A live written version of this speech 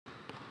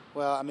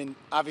Well, I mean,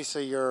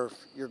 obviously your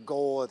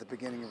goal at the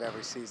beginning of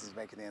every season is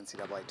making the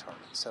NCAA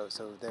tournament. So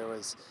there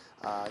was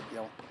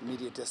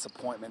immediate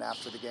disappointment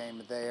after the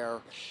game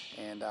there,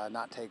 and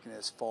not taking it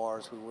as far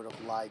as we would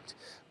have liked.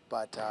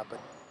 But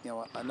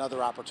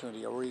another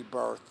opportunity, a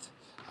rebirth.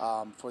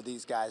 For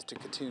these guys to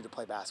continue to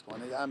play basketball,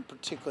 and I'm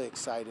particularly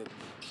excited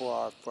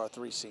for our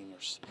three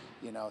seniors.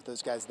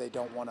 Those guys, they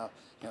don't want to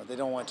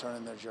turn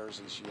in their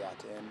jerseys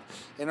yet,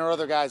 and our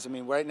other guys. I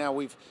mean, right now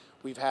we've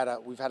had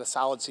a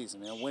solid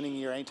season. Winning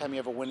year. Anytime you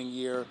have a winning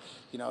year,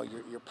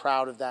 you're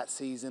proud of that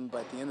season.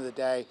 But at the end of the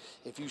day,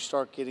 if you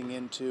start getting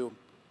into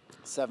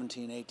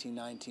 17, 18,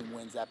 19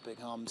 wins, that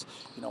becomes,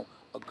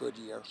 a good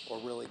year or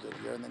really good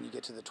year. And then you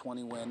get to the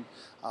 20-win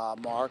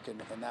mark,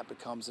 and that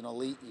becomes an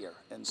elite year.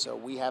 And so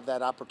we have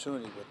that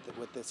opportunity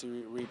with this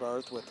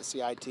rebirth, with the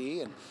CIT,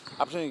 and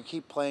opportunity to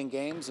keep playing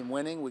games and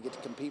winning. We get to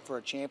compete for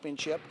a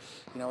championship.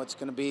 It's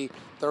going to be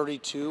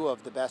 32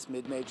 of the best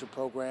mid-major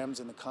programs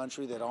in the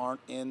country that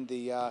aren't in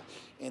the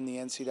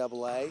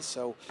NCAA.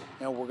 So,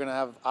 we're going to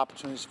have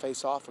opportunities to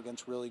face off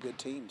against really good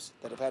teams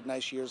that have had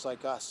nice years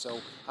like us.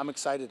 So I'm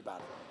excited about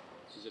it.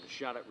 Is it a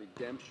shot at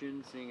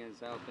redemption, seeing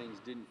as how things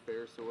didn't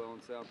fare so well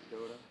in South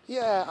Dakota?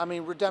 Yeah, I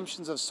mean,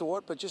 redemption's of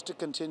sort, but just to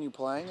continue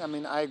playing. I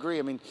mean, I agree.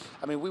 I mean,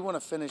 we want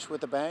to finish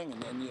with a bang,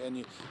 and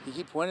you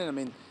keep winning. I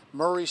mean,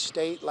 Murray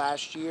State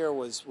last year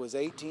was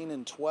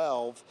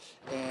 18-12,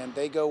 and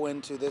they go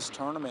into this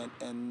tournament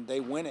and they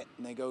win it,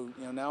 and they go,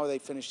 now they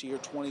finish the year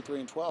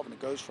 23-12, and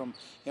it goes from,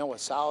 a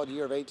solid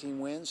year of 18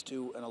 wins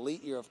to an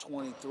elite year of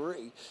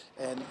 23,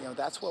 and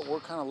that's what we're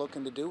kind of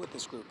looking to do with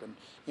this group,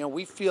 and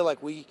we feel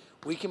like we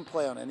can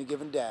play on any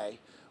given day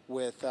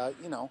with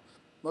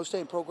most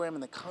any program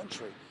in the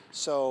country.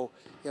 So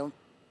we're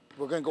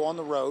going to go on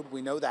the road.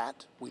 We know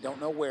that. We don't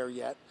know where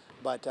yet.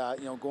 But,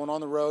 going on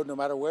the road, no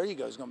matter where you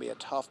go, is going to be a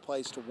tough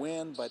place to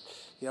win. But,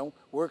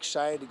 we're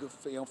excited to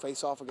go,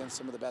 face off against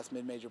some of the best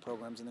mid-major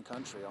programs in the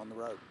country on the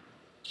road.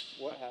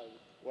 What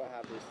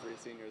have these three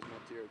seniors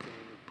meant to your team?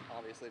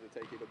 Obviously, to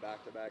take you to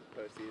back-to-back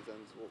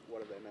postseasons,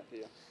 what have they meant to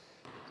you?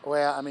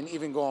 Well, I mean,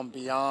 even going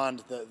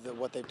beyond the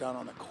what they've done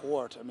on the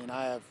court, I mean,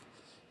 I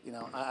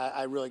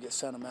really get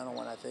sentimental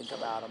when I think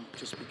about them,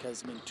 just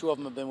because, two of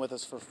them have been with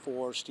us for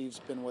 4. Steve's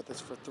been with us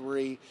for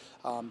 3.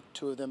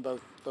 2 of them,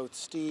 both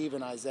Steve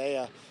and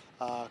Isaiah,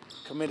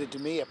 committed to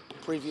me at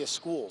previous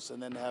schools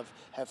and then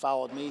have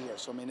followed me here.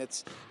 So,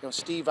 it's,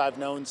 Steve I've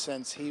known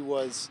since he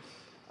was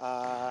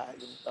a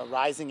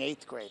rising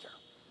 8th grader.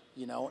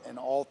 And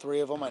all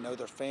 3 of them, I know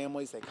their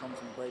families. They come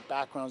from great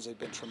backgrounds. They've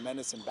been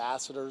tremendous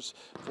ambassadors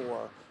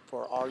for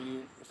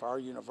our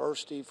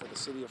university, for the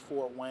city of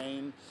Fort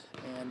Wayne,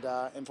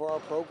 and for our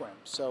program.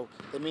 So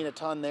they mean a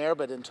ton there.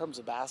 But in terms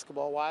of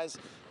basketball-wise,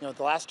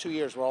 the last 2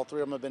 years where all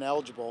 3 of them have been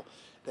eligible,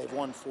 they've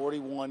won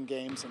 41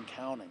 games and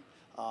counting.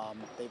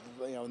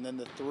 And then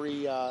the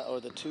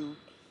 2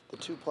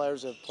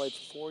 players have played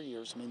for 4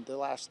 years. The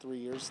last 3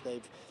 years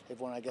they've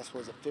won, I guess,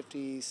 was it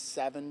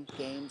 57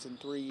 games in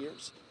 3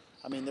 years.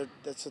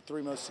 That's the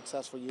 3 most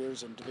successful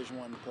years in Division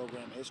I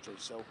program history.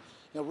 So,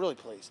 really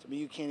pleased.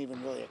 you can't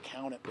even really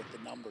account it with the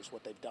numbers,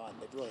 what they've done.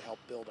 They've really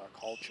helped build our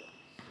culture.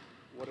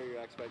 What are your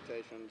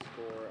expectations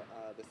for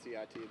the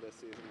CIT this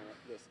season or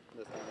this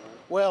tournament?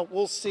 Well,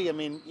 we'll see.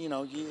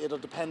 It'll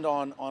depend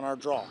on our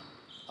draw.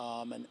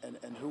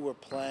 And who we're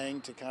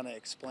playing to kind of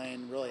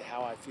explain really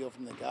how I feel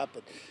from the gut.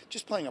 But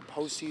just playing a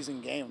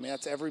postseason game,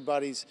 that's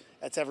everybody's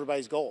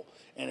goal.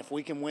 And if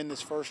we can win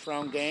this first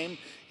round game,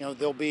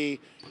 there'll be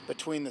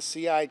between the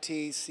CIT,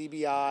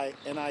 CBI,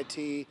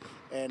 NIT,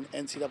 and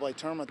NCAA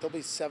tournament, there'll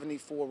be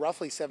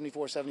roughly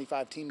 74,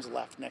 75 teams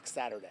left next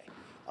Saturday.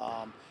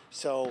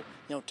 So,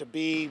 to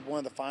be one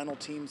of the final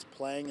teams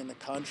playing in the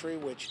country,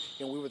 which,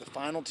 we were the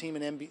final team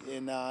in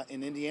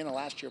Indiana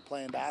last year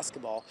playing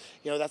basketball,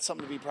 that's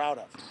something to be proud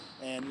of.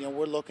 And,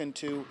 we're looking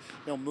to,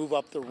 move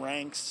up the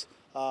ranks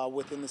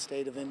within the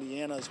state of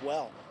Indiana as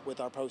well with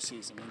our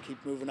postseason and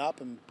keep moving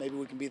up, and maybe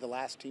we can be the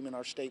last team in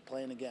our state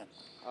playing again.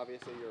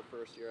 Obviously, your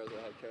first year as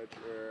a head coach,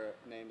 you're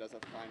named as a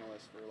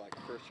finalist for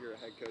First Year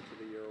Head Coach of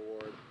the Year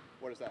award.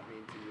 What does that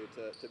mean to you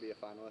to be a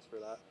finalist for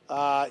that?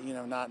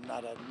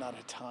 Not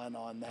a ton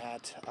on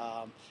that.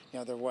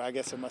 I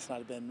guess there must not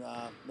have been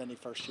many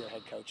first-year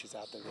head coaches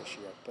out there this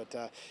year.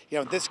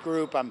 But this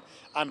group,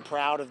 I'm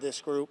proud of this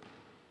group.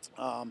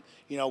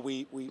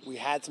 We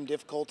had some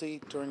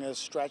difficulty during a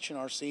stretch in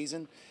our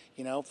season,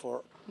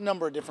 for a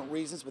number of different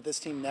reasons, but this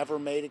team never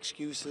made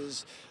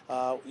excuses,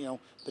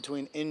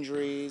 between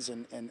injuries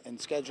and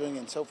scheduling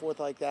and so forth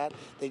like that.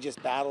 They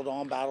just battled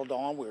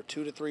on. We were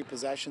 2 to 3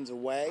 possessions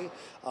away,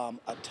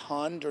 a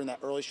ton during that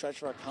early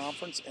stretch of our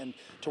conference, and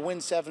to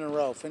win 7 in a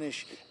row,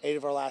 finish 8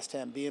 of our last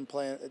 10,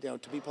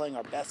 to be playing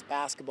our best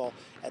basketball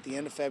at the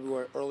end of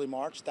February, early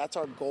March, that's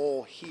our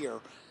goal here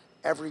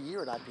every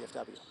year at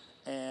IPFW.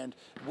 And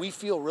we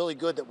feel really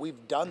good that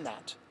we've done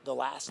that the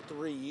last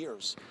 3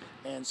 years.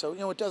 And so,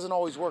 it doesn't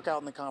always work out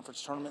in the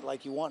conference tournament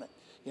like you want it.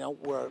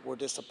 we're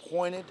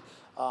disappointed.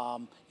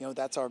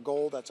 That's our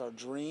goal, that's our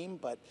dream.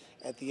 But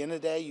at the end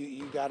of the day,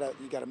 you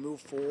gotta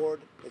move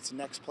forward. It's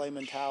next play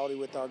mentality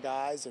with our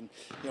guys, and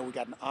we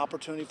got an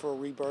opportunity for a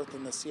rebirth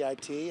in the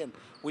CIT, and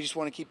we just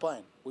want to keep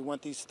playing. We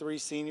want these 3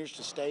 seniors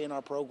to stay in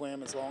our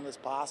program as long as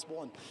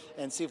possible,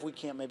 and see if we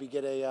can't maybe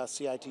get a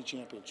CIT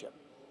championship.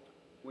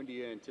 When do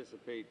you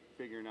anticipate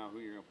figuring out who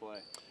you're going to play?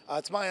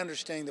 It's my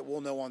understanding that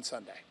we'll know on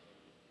Sunday.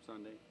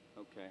 Sunday?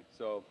 Okay.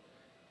 So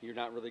you're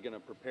not really going to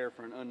prepare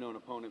for an unknown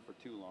opponent for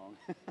too long.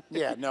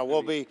 Yeah, no,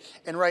 we'll be.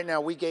 And right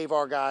now, we gave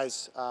our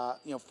guys,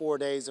 4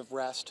 days of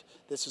rest.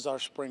 This is our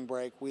spring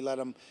break. We let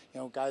them,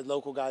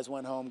 local guys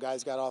went home.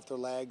 Guys got off their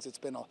legs. It's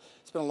been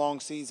a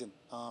long season.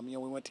 We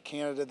went to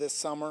Canada this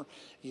summer.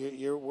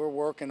 We're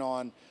working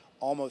on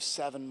almost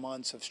 7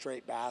 months of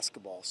straight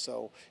basketball.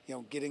 So,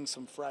 getting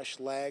some fresh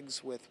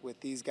legs with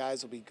these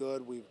guys will be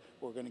good.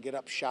 We're going to get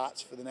up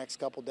shots for the next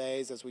couple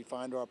days as we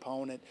find our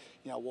opponent.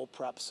 We'll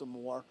prep some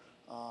more,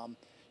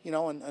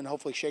 and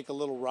hopefully shake a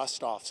little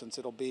rust off, since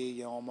it'll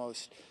be,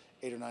 almost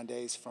 8 or 9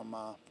 days from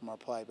our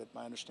play. But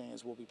my understanding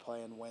is we'll be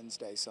playing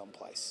Wednesday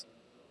someplace.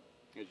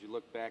 As you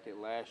look back at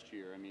last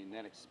year,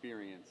 that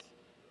experience,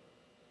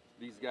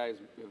 these guys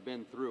have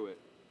been through it.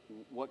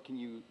 What can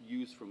you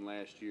use from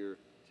last year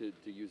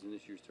to use in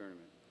this year's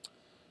tournament?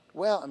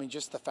 Well,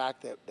 just the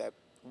fact that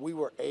we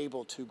were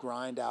able to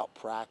grind out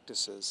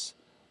practices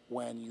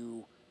when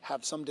you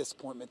have some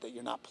disappointment that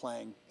you're not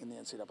playing in the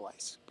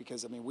NCAAs.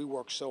 Because, we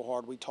work so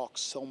hard, we talk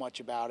so much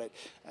about it,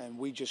 and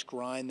we just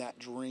grind that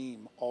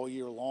dream all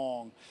year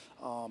long.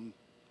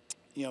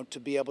 To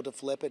be able to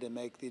flip it and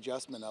make the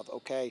adjustment of,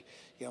 okay,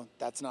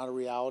 that's not a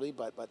reality,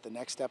 but the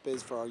next step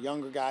is for our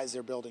younger guys,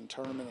 they're building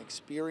tournament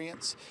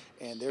experience,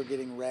 and they're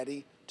getting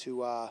ready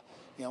to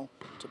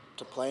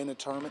play in a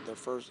tournament. Their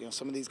first,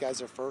 some of these guys,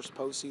 their first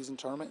postseason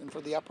tournament, and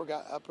for the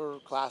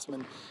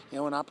upperclassmen,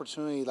 an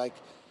opportunity like,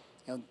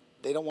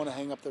 they don't want to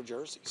hang up their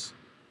jerseys.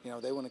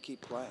 They want to keep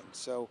playing.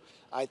 So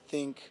I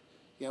think,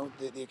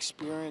 the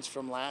experience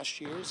from last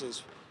year's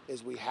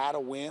is we had a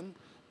win,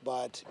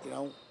 but,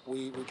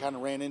 we kind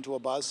of ran into a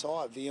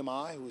buzzsaw at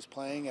VMI who was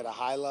playing at a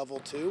high level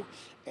too,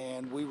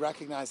 and we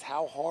recognized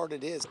how hard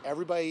it is.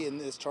 Everybody in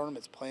this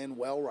tournament's playing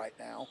well right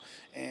now,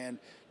 and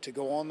to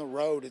go on the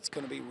road, it's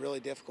going to be really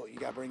difficult. You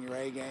got to bring your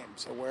A game.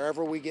 So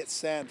wherever we get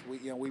sent,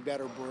 we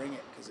better bring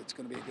it, because it's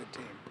going to be a good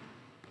team.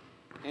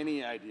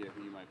 Any idea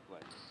who you might play?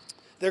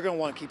 They're going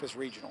to want to keep us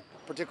regional,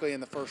 particularly in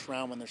the first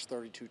round when there's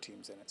 32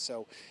 teams in it.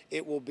 So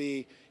it will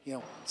be,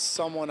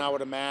 someone I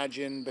would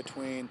imagine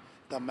between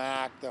the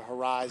MAC, the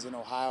Horizon,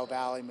 Ohio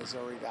Valley,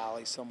 Missouri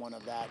Valley, someone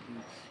of that.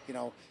 And,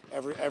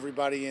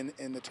 everybody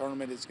in the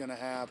tournament is going to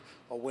have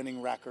a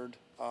winning record.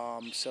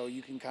 So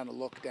you can kind of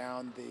look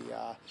down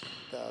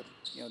the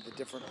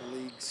different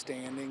league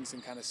standings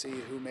and kind of see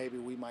who maybe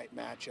we might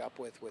match up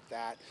with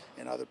that.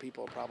 And other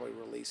people are probably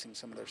releasing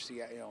some of their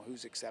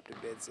who's accepted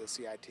bids to the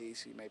CIT,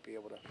 so you might be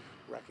able to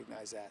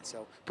recognize that.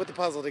 So put the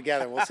puzzle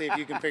together. We'll see if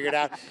you can figure it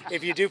out.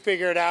 If you do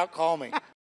figure it out, call me.